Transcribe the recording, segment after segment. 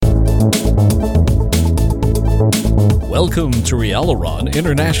Welcome to Rialaron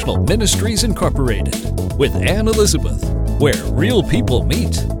International Ministries Incorporated with Ann Elizabeth, where real people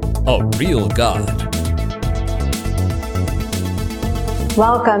meet a real God.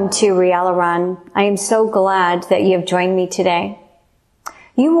 Welcome to Rialaron. I am so glad that you have joined me today.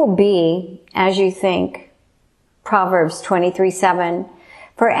 You will be as you think. Proverbs 23:7.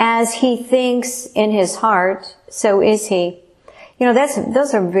 For as he thinks in his heart, so is he. You know,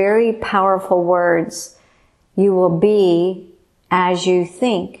 those are very powerful words. You will be as you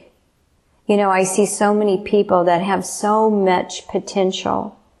think. You know, I see so many people that have so much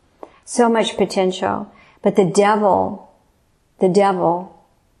potential, but the devil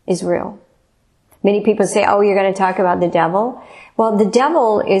is real. Many people say, oh, you're going to talk about the devil? Well, the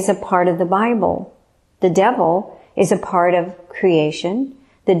devil is a part of the Bible. The devil is a part of creation.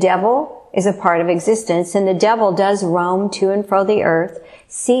 The devil is a part of existence, and the devil does roam to and fro the earth,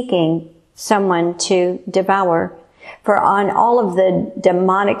 seeking someone to devour. For on all of the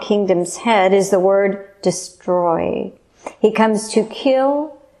demonic kingdom's head is the word destroy. He comes to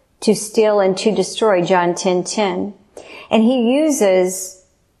kill, to steal, and to destroy, John 10:10. And he uses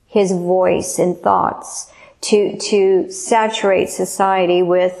his voice and thoughts to saturate society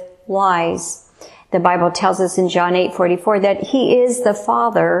with lies. The Bible tells us in John 8:44 that he is the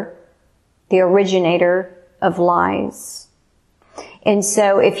father, the originator of lies. And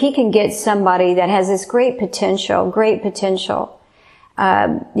so if he can get somebody that has this great potential, to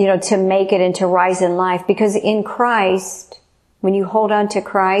make it and to rise in life, because in Christ, when you hold on to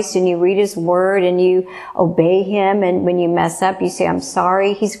Christ and you read his word and you obey him, and when you mess up, you say, I'm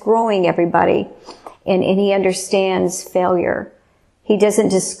sorry, he's growing everybody. And he understands failure. He doesn't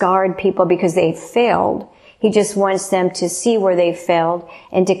discard people because they've failed. He just wants them to see where they've failed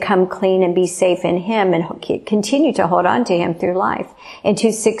and to come clean and be safe in him and continue to hold on to him through life and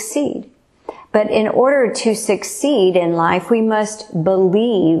to succeed. But in order to succeed in life, we must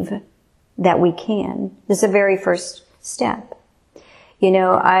believe that we can. This is the very first step. You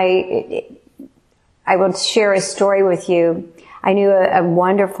know, I will share a story with you. I knew a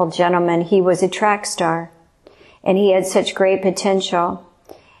wonderful gentleman. He was a track star, and he had such great potential.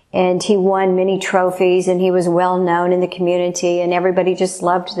 And he won many trophies, and he was well known in the community, and everybody just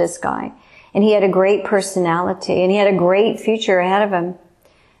loved this guy. And he had a great personality, and he had a great future ahead of him.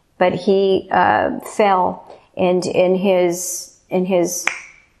 But he fell, and in his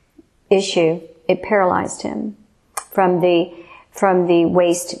issue, it paralyzed him from the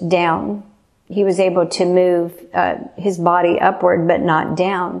waist down. He was able to move his body upward, but not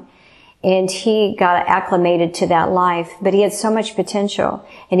down. And he got acclimated to that life, but he had so much potential,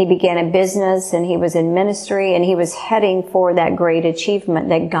 and he began a business, and he was in ministry, and he was heading for that great achievement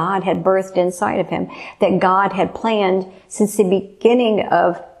that God had birthed inside of him, that God had planned since the beginning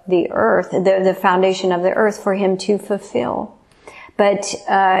of the earth, the foundation of the earth, for him to fulfill. But,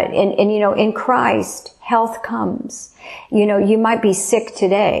 in Christ, health comes. You know, you might be sick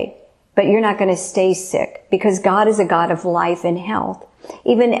today, but you're not going to stay sick, because God is a God of life and health.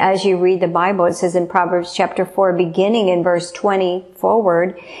 Even as you read the Bible, it says in Proverbs chapter 4, beginning in verse 20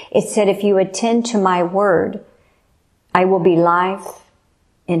 forward, it said, if you attend to my word, I will be life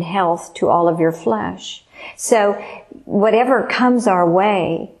and health to all of your flesh. So whatever comes our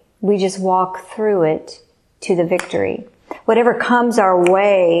way, we just walk through it to the victory. Whatever comes our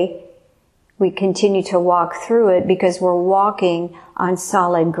way, we continue to walk through it, because we're walking on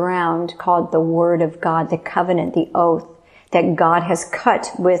solid ground called the Word of God, the covenant, the oath that God has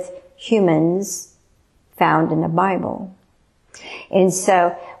cut with humans found in the Bible. And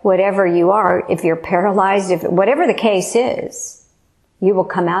so whatever you are, if you're paralyzed, whatever the case is, you will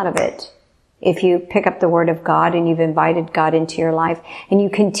come out of it. If you pick up the Word of God and you've invited God into your life and you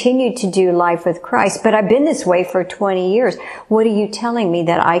continue to do life with Christ. But I've been this way for 20 years. What are you telling me,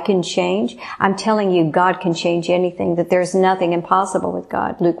 that I can change? I'm telling you God can change anything, that there's nothing impossible with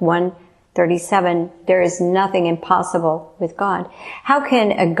God. Luke 1:37, there is nothing impossible with God. How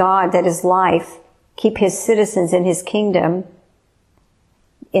can a God that is life keep his citizens in his kingdom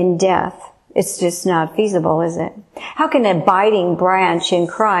in death? It's just not feasible, is it? How can an abiding branch in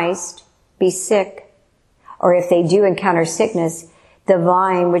Christ be sick? Or if they do encounter sickness, the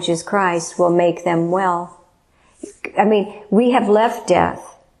vine, which is Christ, will make them well. I mean, we have left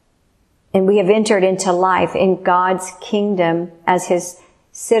death and we have entered into life in God's kingdom as his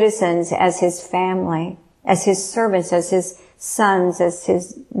citizens, as his family, as his servants, as his sons, as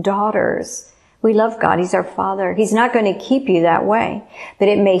his daughters. We love God. He's our Father. He's not going to keep you that way, but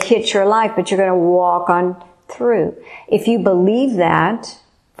it may hit your life, but you're going to walk on through. If you believe that,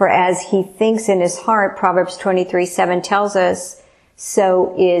 for as he thinks in his heart, Proverbs 23:7 tells us,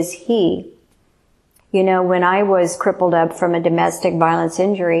 so is he. You know, when I was crippled up from a domestic violence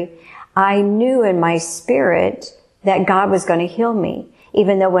injury, I knew in my spirit that God was going to heal me.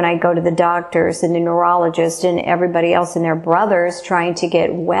 Even though when I go to the doctors and the neurologist and everybody else and their brothers trying to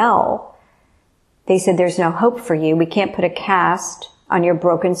get well, they said, there's no hope for you. We can't put a cast on your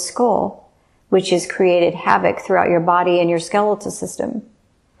broken skull, which has created havoc throughout your body and your skeletal system.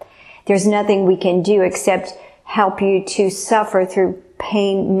 There's nothing we can do except help you to suffer through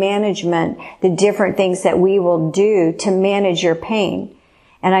pain management, the different things that we will do to manage your pain.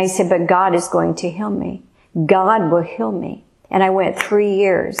 And I said, but God is going to heal me. God will heal me. And I went 3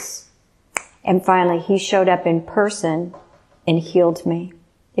 years. And finally, he showed up in person and healed me.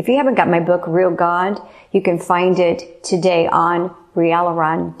 If you haven't got my book, Real God, you can find it today on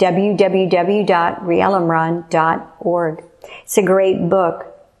Rialaron, www.rialaron.org. It's a great book.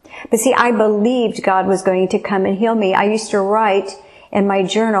 But see, I believed God was going to come and heal me. I used to write in my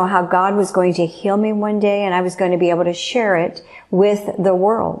journal how God was going to heal me one day and I was going to be able to share it with the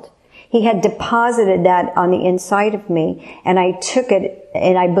world. He had deposited that on the inside of me, and I took it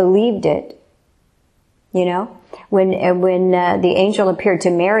and I believed it. You know, when the angel appeared to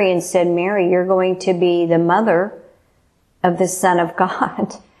Mary and said, Mary, you're going to be the mother of the Son of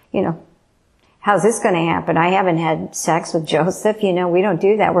God. You know, how's this going to happen? I haven't had sex with Joseph. You know, we don't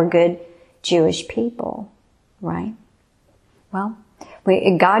do that. We're good Jewish people, right? Well,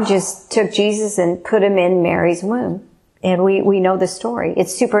 God just took Jesus and put him in Mary's womb. And we know the story.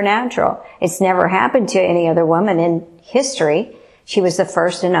 It's supernatural. It's never happened to any other woman in history. She was the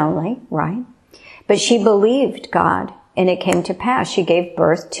first and only, right? But she believed God, and it came to pass. She gave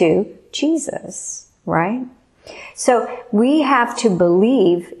birth to Jesus, right? So we have to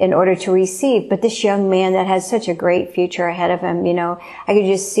believe in order to receive. But this young man that has such a great future ahead of him, you know, I could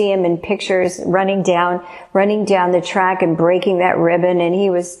just see him in pictures running down the track and breaking that ribbon. And he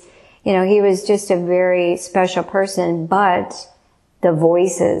was just a very special person. But the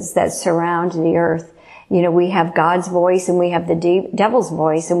voices that surround the earth, you know, we have God's voice and we have the devil's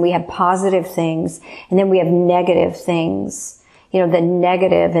voice, and we have positive things and then we have negative things. You know, the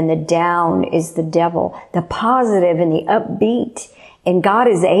negative and the down is the devil. The positive and the upbeat. And God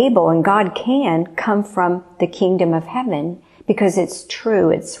is able and God can come from the kingdom of heaven because it's true,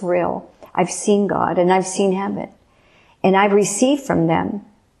 it's real. I've seen God and I've seen heaven. And I've received from them.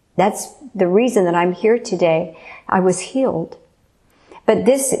 That's the reason that I'm here today. I was healed. But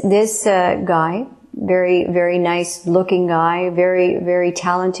this guy, very, very nice looking guy, very, very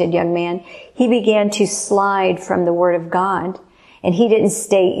talented young man, he began to slide from the Word of God. And he didn't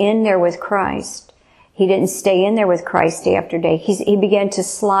stay in there with Christ. He didn't stay in there with Christ day after day. He began to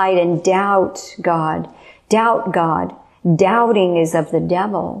slide and doubt God. Doubt God. Doubting is of the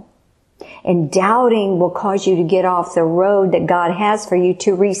devil. And doubting will cause you to get off the road that God has for you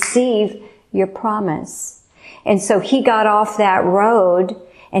to receive your promise. And so he got off that road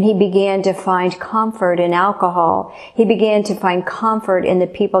and he began to find comfort in alcohol. He began to find comfort in the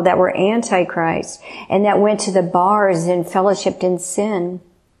people that were antichrist and that went to the bars and fellowshiped in sin.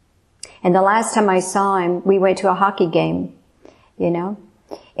 And the last time I saw him, we went to a hockey game, you know.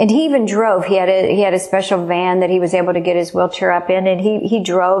 And he even drove. He had a special van that he was able to get his wheelchair up in, and he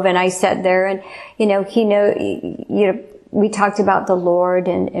drove, and I sat there, and we talked about the Lord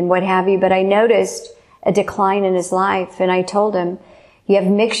and what have you, but I noticed a decline in his life, and I told him, you have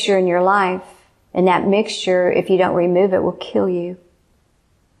mixture in your life, and that mixture, if you don't remove it, will kill you.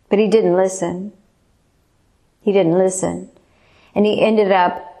 But he didn't listen. He didn't listen. And he ended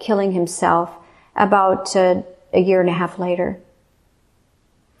up killing himself about a year and a half later.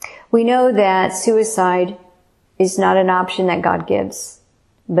 We know that suicide is not an option that God gives,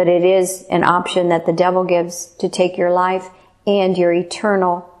 but it is an option that the devil gives to take your life and your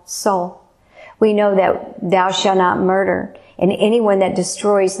eternal soul. We know that thou shalt not murder, and anyone that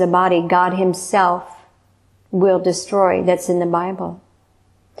destroys the body, God himself will destroy. That's in the Bible.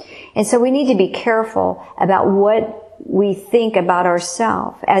 And so we need to be careful about what we think about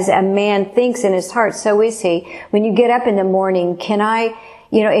ourselves. As a man thinks in his heart, so is he. When you get up in the morning,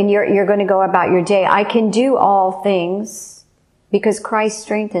 and you're going to go about your day, I can do all things because Christ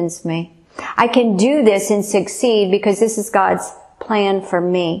strengthens me. I can do this and succeed because this is God's plan for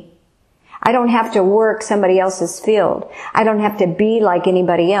me. I don't have to work somebody else's field. I don't have to be like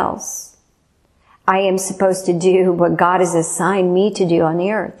anybody else. I am supposed to do what God has assigned me to do on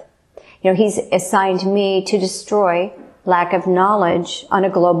the earth. You know, he's assigned me to destroy lack of knowledge on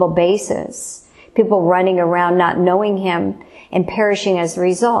a global basis. People running around not knowing him and perishing as a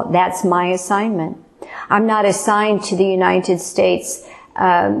result. That's my assignment. I'm not assigned to the United States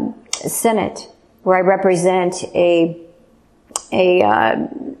Senate, where I represent a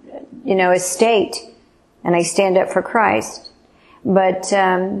state and I stand up for Christ. But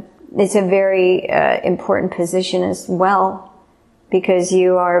it's a very important position as well, because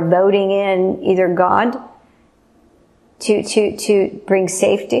you are voting in either God to bring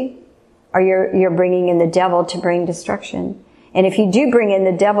safety, or you're bringing in the devil to bring destruction. And if you do bring in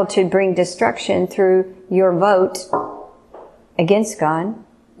the devil to bring destruction through your vote against God,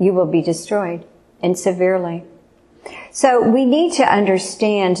 you will be destroyed, and severely. So we need to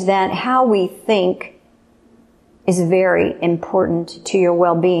understand that how we think is very important to your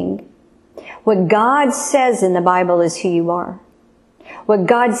well-being. What God says in the Bible is who you are. What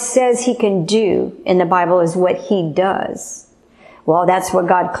God says He can do in the Bible is what He does. Well, that's what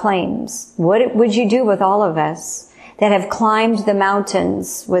God claims. What would you do with all of us that have climbed the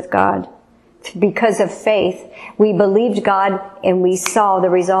mountains with God? Because of faith, we believed God and we saw the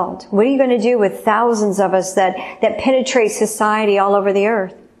result. What are you going to do with thousands of us that penetrate society all over the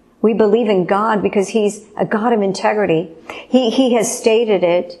earth? We believe in God because He's a God of integrity. He has stated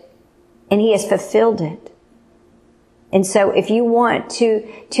it and He has fulfilled it. And so if you want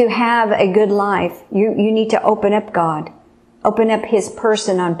to have a good life, you need to open up God. Open up His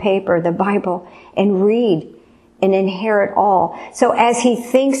person on paper, the Bible, and read and inherit all. So as He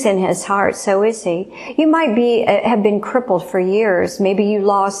thinks in His heart, so is He. You might have been crippled for years. Maybe you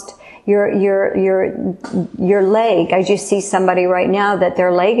lost your leg. I just see somebody right now that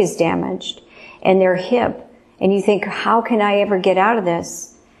their leg is damaged and their hip. And you think, how can I ever get out of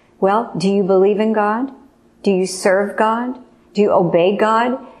this? Well, do you believe in God? Do you serve God? Do you obey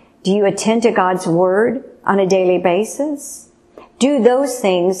God? Do you attend to God's Word on a daily basis? Do those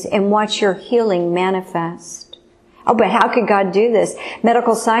things and watch your healing manifest. Oh, but how could God do this?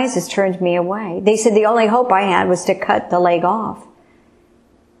 Medical science has turned me away. They said the only hope I had was to cut the leg off.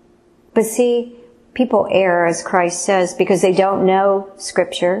 But see, people err, as Christ says, because they don't know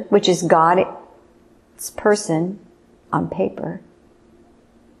Scripture, which is God's person on paper.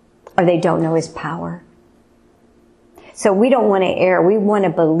 Or they don't know His power. So we don't want to err. We want to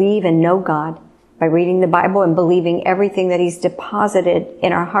believe and know God by reading the Bible and believing everything that He's deposited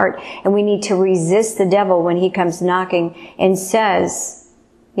in our heart. And we need to resist the devil when he comes knocking and says,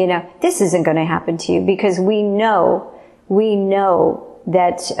 this isn't going to happen to you, because we know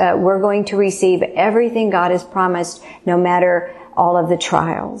that we're going to receive everything God has promised, no matter all of the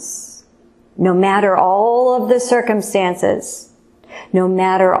trials, no matter all of the circumstances, no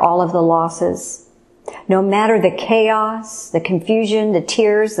matter all of the losses, no matter the chaos, the confusion, the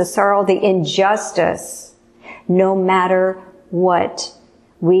tears, the sorrow, the injustice, no matter what,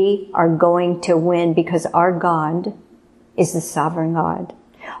 we are going to win, because our God is the sovereign God.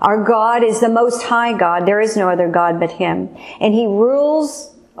 Our God is the Most High God. There is no other God but Him. And He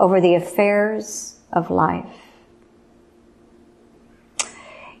rules over the affairs of life.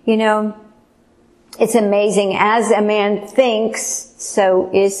 It's amazing. As a man thinks, so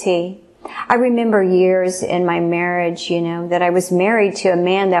is he. I remember years in my marriage, that I was married to a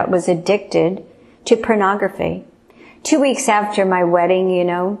man that was addicted to pornography. 2 weeks after my wedding,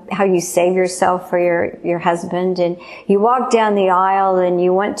 how you save yourself for your husband, and you walk down the aisle and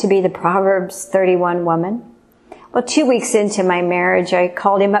you want to be the Proverbs 31 woman. Well, 2 weeks into my marriage, I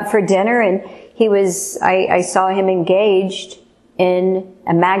called him up for dinner, and I saw him engaged in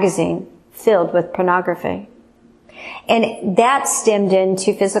a magazine filled with pornography. And that stemmed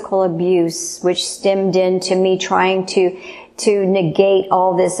into physical abuse, which stemmed into me trying to negate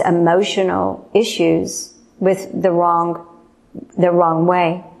all this emotional issues with the wrong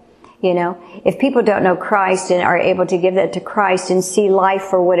way. If people don't know Christ and are able to give that to Christ and see life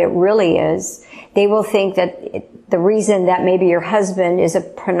for what it really is, they will think that the reason that maybe your husband is a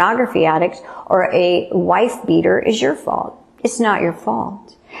pornography addict or a wife beater is your fault. It's not your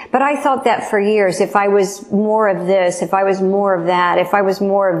fault. But I thought that for years. If I was more of this, if I was more of that, if I was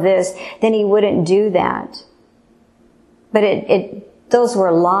more of this, then he wouldn't do that. But those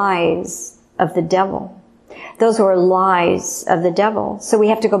were lies of the devil. Those were lies of the devil. So we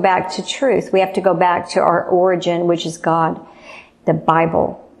have to go back to truth. We have to go back to our origin, which is God. The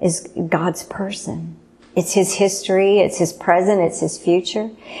Bible is God's person. It's His history. It's His present. It's His future.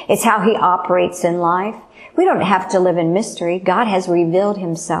 It's how He operates in life. We don't have to live in mystery. God has revealed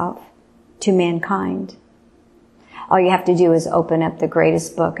Himself to mankind. All you have to do is open up the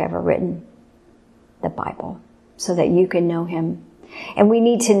greatest book ever written, the Bible, so that you can know Him. And we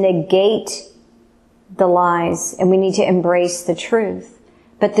need to negate the lies, and we need to embrace the truth.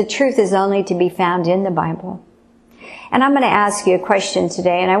 But the truth is only to be found in the Bible. And I'm going to ask you a question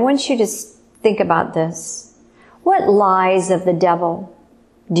today, and I want you to think about this. What lies of the devil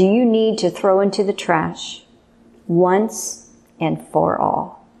do you need to throw into the trash once and for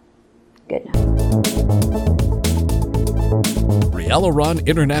all? Good night. Rialaron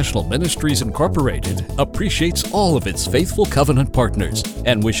International Ministries Incorporated appreciates all of its faithful covenant partners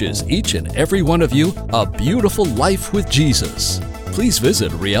and wishes each and every one of you a beautiful life with Jesus. Please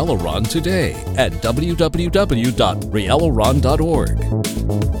visit Rialaron today at www.rialaron.org.